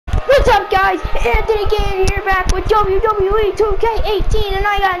guys? Anthony Gain here back with WWE 2K18 and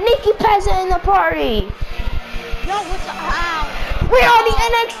I got Nikki Pezza in the party. Yo, what's up? We are the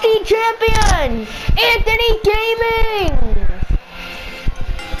NXT champion, Anthony Gaming.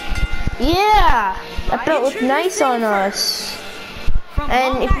 Yeah, that belt looked nice on us.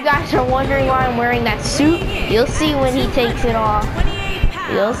 And if you guys are wondering why I'm wearing that suit, you'll see when he takes it off.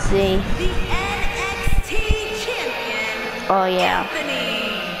 You'll see. Oh yeah.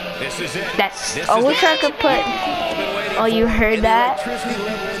 That's. I wish I could put. Oh, you heard that?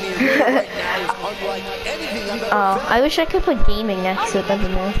 Oh, I wish I could put gaming next to it. That'd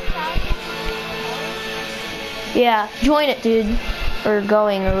be nice. Yeah, join it, dude, or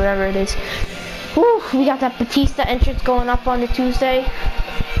going, or whatever it is. Whew, we got that Batista entrance going up on the Tuesday.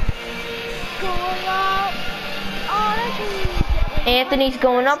 Going up on a Tuesday. Anthony's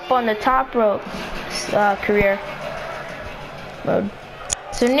going up on the top rope career mode.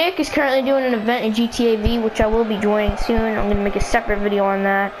 So Nick is currently doing an event in GTA V, which I will be joining soon. I'm gonna make a separate video on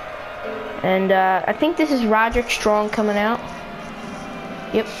that. And I think this is Roderick Strong coming out.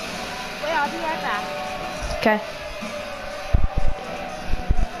 Yep. Wait, I'll be right back. Okay.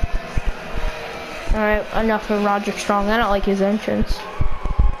 Alright, enough of Roderick Strong. I don't like his entrance.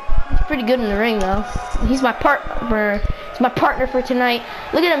 He's pretty good in the ring though. He's my partner. He's my partner for tonight.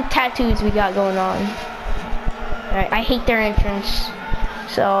 Look at them tattoos we got going on. Alright, I hate their entrance.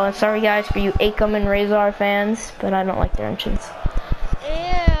 So sorry guys for you Akam and Razor fans, but I don't like their entrance. Ew.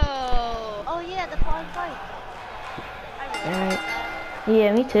 Oh yeah, the fun fight. Alright.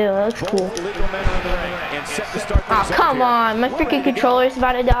 Yeah, me too. That looks cool. Oh, come on. My freaking controller's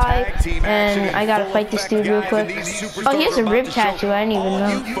about to die. And I gotta fight this dude real quick. Oh, he has a rib tattoo. I didn't even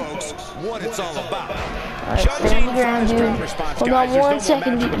know. Alright, stay on the ground, dude. Hold on 1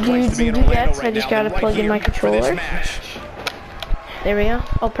 second, dudes and dudettes. I just gotta plug in my controller. There we go.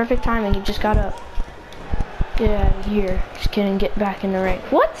 Oh, perfect timing. He just got up. Get out of here. Just kidding. Get back in the ring.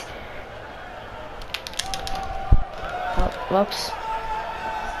 What? Oh, whoops.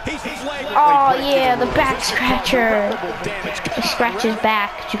 Oh yeah, the back scratcher. He scratched his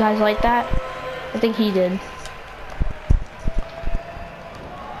back. Did you guys like that? I think he did.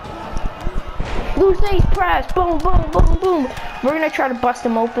 Blue Snake press. Boom, boom, boom, boom. We're gonna try to bust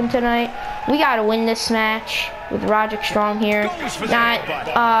him open tonight. We gotta win this match with Roderick Strong here.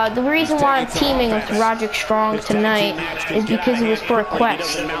 Now, the reason why I'm teaming with Roderick Strong tonight is because it was for a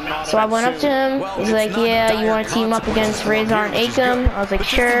quest. So I went up to him. He's like, "Yeah, you want to team up against Razor and Akam?" I was like,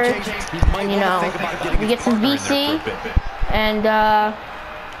 "Sure." And you know, we get some VC, and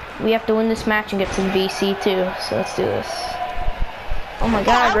we have to win this match and get some VC too. So let's do this. Oh my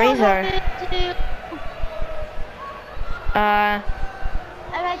God, Razor.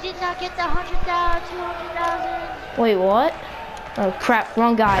 And I did not get the 100,000, 200,000. Wait, what? Oh crap,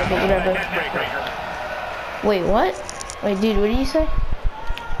 wrong guy, but whatever. Wait, what? Wait, dude, what did you say?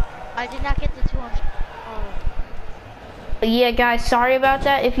 I did not get the 200. Oh. Yeah, guys, sorry about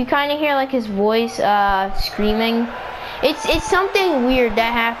that. If you kind of hear like his voice screaming, it's something weird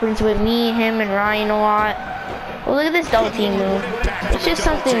that happens with me, him, and Ryan a lot. Well, look at this double team move. It's just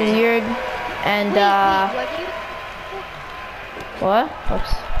something weird, and what?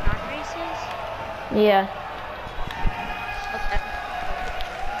 Oops. Yeah. Okay.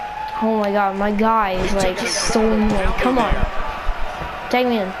 Oh my God, my guy is like so annoying. Come on. Tag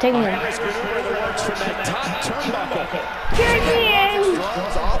me in, tag me in. Tag me in!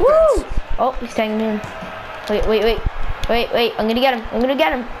 Woo! Oh, he's tagging me in. Wait, wait, wait. Wait, wait, I'm gonna get him. I'm gonna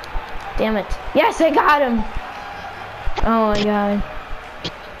get him. Damn it. Yes, I got him! Oh my God.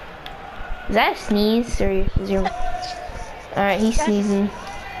 Is that a sneeze? Or is your... Alright, he's sneezing.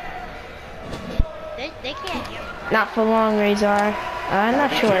 They can't hear me. Not for long, Razor. I'm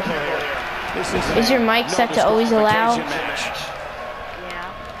not sure. Is your mic set to always allow?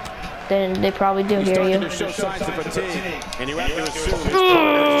 Yeah. Then they probably do hear you.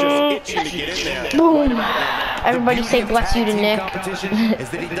 Boom! Everybody say bless you to Nick.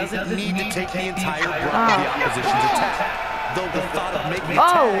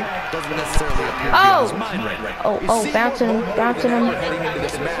 Oh! Oh! Oh, bouncing him, bouncing him.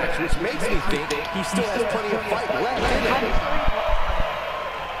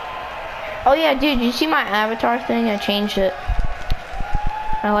 Oh yeah, dude, did you see my avatar thing? I changed it.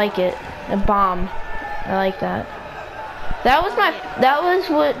 I like it. A bomb. I like that. That was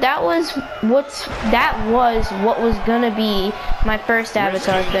what was gonna be my first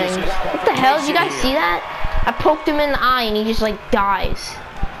avatar thing. What the hell? Did you guys see that? I poked him in the eye and he just like dies.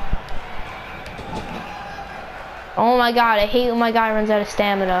 Oh my God, I hate when my guy runs out of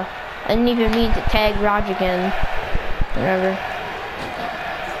stamina. I didn't even mean to tag Roger again. Whatever.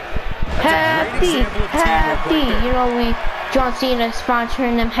 hefty, hefty. You know John Cena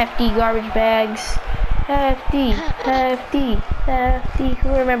sponsoring them hefty garbage bags. Hefty, hefty, hefty. Who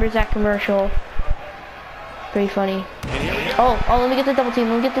remembers that commercial? Pretty funny. Oh, let me get the double team.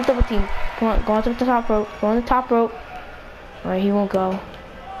 Let me get the double team. Come on, go on to the top rope. Go on the top rope. All right, he won't go.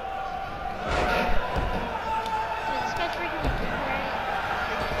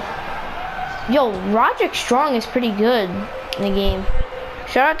 Yo, Roderick Strong is pretty good in the game.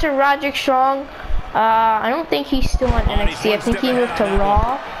 Shout out to Roderick Strong. I don't think he's still on NXT. I think he moved to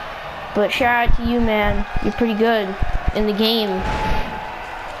Raw. But shout out to you, man. You're pretty good in the game.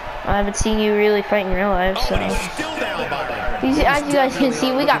 I haven't seen you really fight in real life, so. As you guys can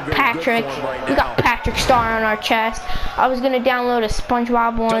see, we got Patrick. We got Patrick Star on our chest. I was gonna download a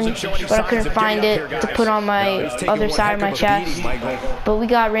SpongeBob one, but I couldn't find it to put on my other side of my chest. But we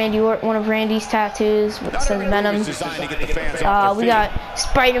got Randy Orton, one of Randy's tattoos, that says Venom. We got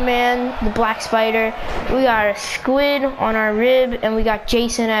Spider-Man, the Black Spider. We got a squid on our rib, and we got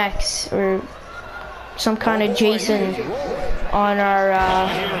Jason X, or some kind of Jason on our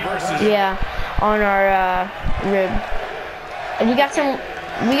rib. And we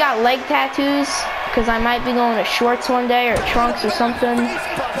got leg tattoos, because I might be going to shorts one day or trunks or something,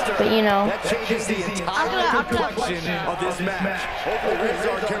 but you know.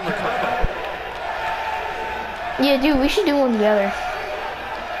 Yeah, dude, we should do one together.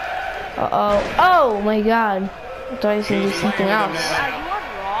 Oh my god, I thought I was gonna do something else.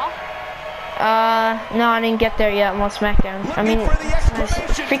 No, I didn't get there yet. I'm on SmackDown. I mean,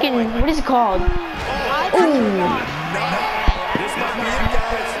 freaking, what is it called? Ooh.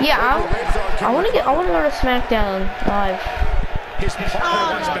 Yeah, I want to go to SmackDown Live.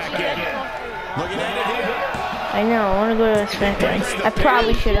 I know, I want to go to SmackDown. I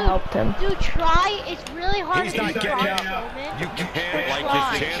probably should have helped him. Dude, try. It's really hard to beat Braun Strowman. You can't like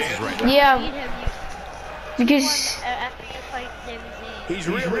his chances right now. Yeah, because he's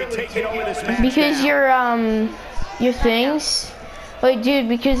really taking over this match because your things, like, dude,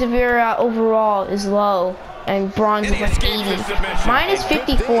 because of your overall is low. And bronze is like 80. Mine is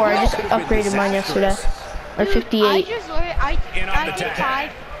 54. I just upgraded mine yesterday. Or 58. I just learned. I did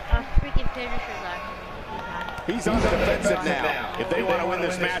 5 freaking finishers actually. He's on the defensive now. If they want to win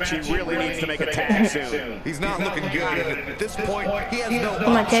this match, he really needs to make a tag soon. He's not looking good. At this point, he has no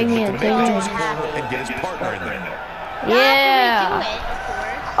Come on, tag me in, tag me in. And get his partner in there. Yeah.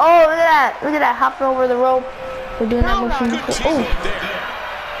 Oh, look at that. Look at that. Hopping over the rope. We're doing that motion.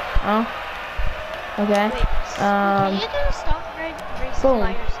 Oh. Okay. Can you do a stunt race by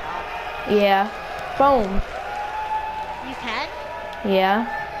yourself? Yeah. Boom. You can? Yeah.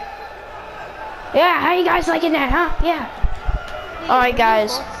 Yeah, how you guys liking that, huh? Yeah. Alright,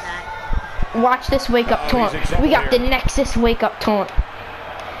 guys. Watch this wake up taunt. We got the Nexus wake up taunt.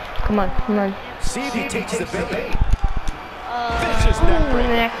 Come on, come on. See if he takes the bait.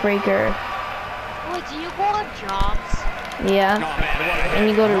 Neck breaker. Wait, do you go on jobs? Yeah. And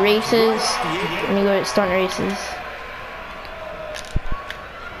you go to races, and you go to stunt races.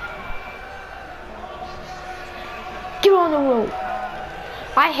 Get on the rope.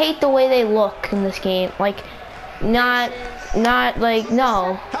 I hate the way they look in this game. Like, not like,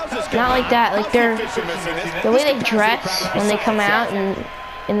 no. Not like that. Like, the way they dress when they come out and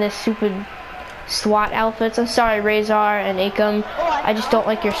in this stupid SWAT outfits. I'm sorry, Razor and Akam. I just don't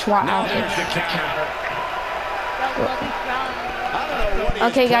like your SWAT outfits.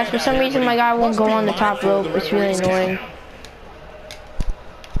 Okay, guys, for some reason my guy won't go on the top rope. It's really annoying.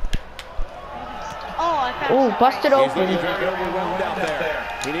 Oh, busted open.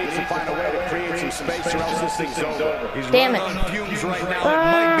 He needs to find a way to create some space or else this thing's over. Damn it.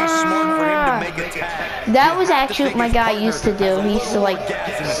 That was actually what my guy used to do. He used to, like,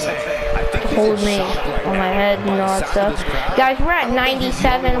 hold me on my head and all that stuff. Guys, we're at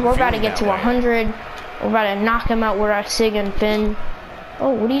 97. We're about to get to 100. We're about to knock him out with our Sig and Finn. Oh,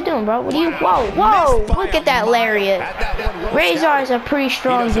 what are you doing, bro? What are you? Whoa, whoa! Look at that lariat. Razor is a pretty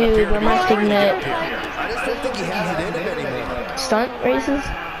strong dude, I must admit. Stunt races?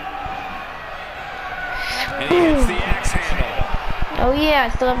 Oh yeah, I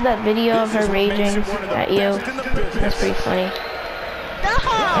still have that video of her raging at you. That's pretty funny.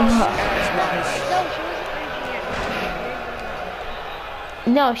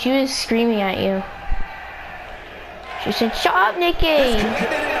 No, she was screaming at you. She said, "Shut up, Nikki!"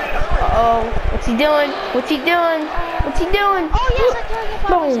 Uh-oh. What's he doing? What's he doing? What's he doing? Oh, yes, I told you.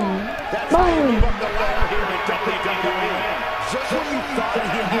 Boom. Boom.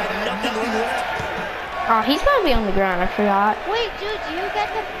 Oh, he's gonna be on the ground. I forgot. Wait, dude, do you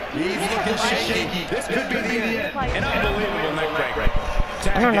get the... He's looking shaky. This could be the end. An unbelievable neck breaker.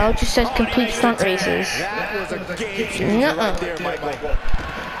 I don't know, it just says complete stunt races. That was a game changer right there, Michael.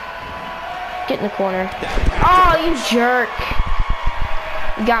 Get in the corner. Oh, you jerk.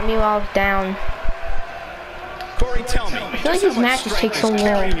 You got me while I was down. Corey, tell me. I feel like these matches take so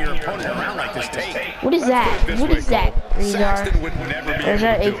long. What is that? What is that, Razor? Or is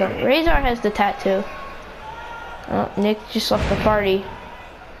that Akon? Razor has the tattoo. Oh, Nick just left the party.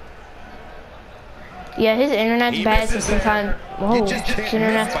 Yeah, his internet's bad, so sometimes. Whoa, his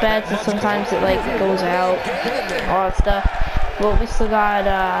internet's bad, so sometimes it like goes out. All that stuff. But we still got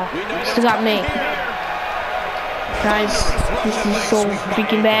me. Guys, this is so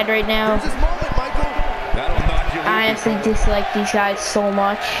freaking bad right now. I honestly dislike these guys so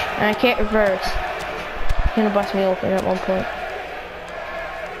much, and I can't reverse. He's gonna bust me open at one point.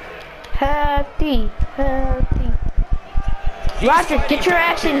 Hefty. Roger, get your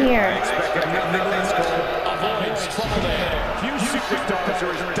ass in here.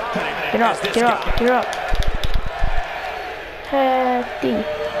 Get up. Hefty.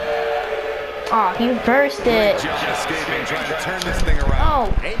 Oh, he reversed it.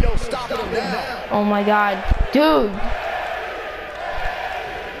 Oh. Oh my god. Dude.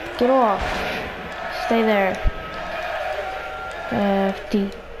 Get off. Stay there.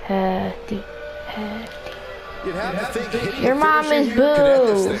 Hefty. Your mom is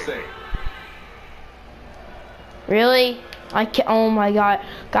boo. Really? I can't. Oh my god.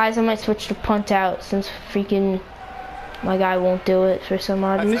 Guys, I might switch to punt out since freaking my guy won't do it for some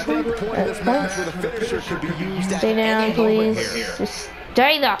odd reason. Stay down, please. Just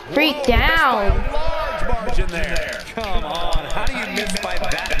stay the freak down. Come on, how do you miss by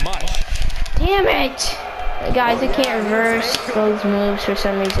that much? Damn it! Guys, I can't reverse those moves for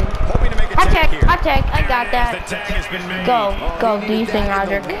some reason. Hot tech, I got that. Go, do your thing,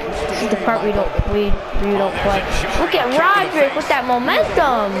 Roderick. This is the part we don't play. Look at Roderick with that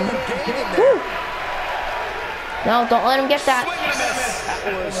momentum. Woo. No, don't let him get that.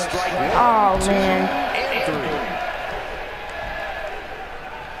 Oh man.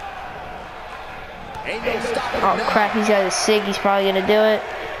 Oh crap, he's got a SIG, he's probably gonna do it.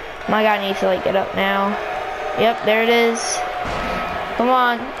 My guy needs to like get up now. Yep, there it is. Come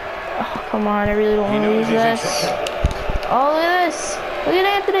on. Oh, come on, I really don't want to lose this. Oh, look at this. Look at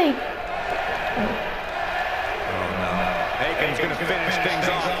Anthony. Oh no. Akon's gonna finish things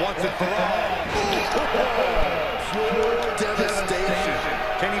off once and for all. Pure devastation.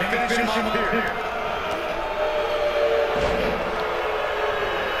 Can he finish him off here?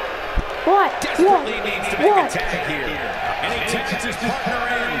 What? Desperately needs to make a tag here. And he takes his partner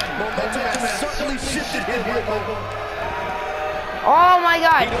in. Momentum has certainly shifted him, Michael. Oh my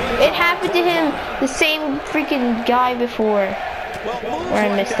god. It happened to him, the same freaking guy before. Where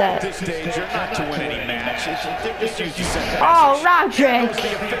I missed that. Oh, Roderick.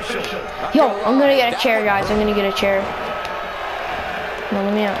 Yo, I'm gonna get a chair, guys. I'm gonna get a chair. No,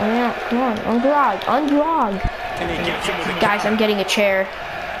 let me out. Come on, ungrog. Guys, I'm getting a chair.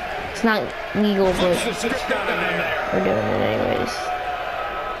 It's not legal, but we're doing it anyways.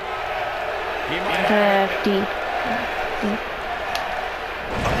 Hefty.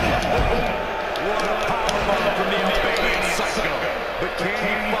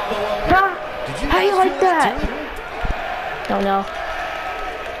 How do you like that?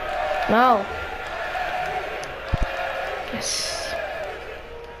 No. Yes.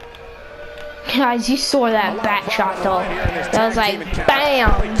 Guys, you saw that back shot though. That was like,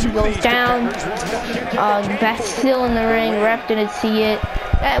 bam! He goes down. Back's still in the ring. Ref didn't see it.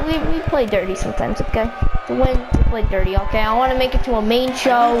 We play dirty sometimes, okay? To win, we play dirty, okay? I want to make it to a main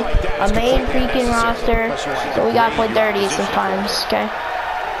show, a main freaking roster, so we gotta play dirty sometimes, okay?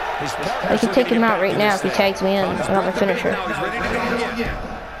 I can take him out right now if he tags me in. I have a finisher.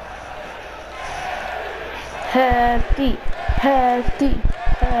 Hefty.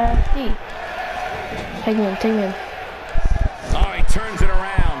 Take me in. Oh, he turns it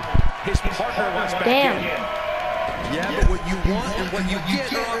around. His partner wants back Damn. in. Yeah, but what you want and what you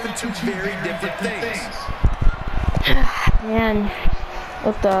get are often two very different things. Man,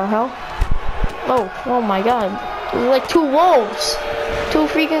 what the hell? Oh my god. Like two wolves. Two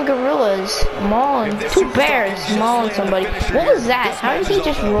freaking gorillas mauling. Two bears mauling somebody. What was that? How did he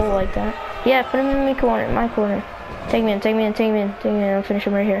just roll like that? Yeah, put him in my corner. Take me in. I'll finish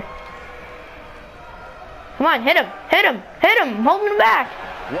him right here. Come on, hit him. I'm holding him back.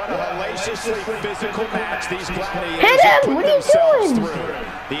 What a hellaciously physical match these gladiators. Hit him! What are you doing?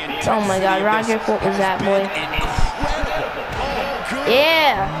 Oh my god, Roger, what was that, boy?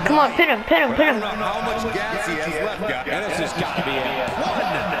 Yeah! Come on, pin him. I don't know how much gas he has left, guys. And this has got to be it. 1,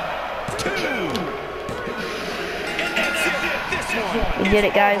 2. And that's it. This one. did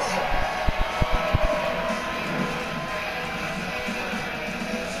it, guys.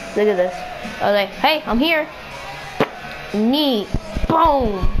 Look at this. I was like, hey, I'm here. Knee.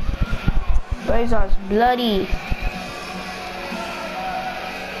 Boom. Razor's bloody.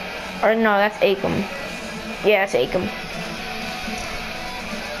 Or no, that's Akam. Yeah, that's Akam.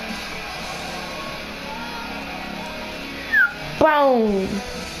 Boom.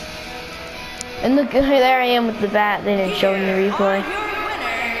 And look, there I am with the bat. They didn't show in the replay.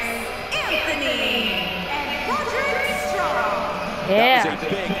 Yeah,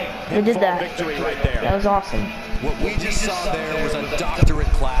 we did that. Right there. That was awesome. What we just saw there was a doctorate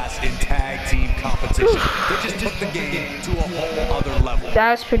class in tag team competition. They just took the game to a whole other level.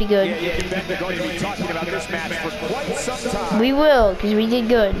 That was pretty good. Yeah, you can bet they're going to be talking about this match for quite some time. We will, because we did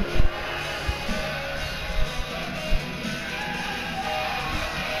good.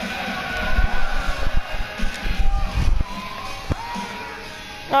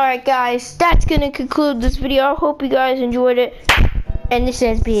 Alright guys, that's going to conclude this video. I hope you guys enjoyed it. And this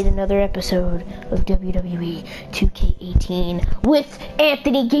has been another episode of WWE 2K18 with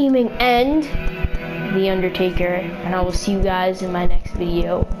Anthony Gaming and The Undertaker. And I will see you guys in my next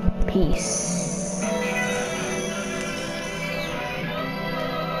video. Peace.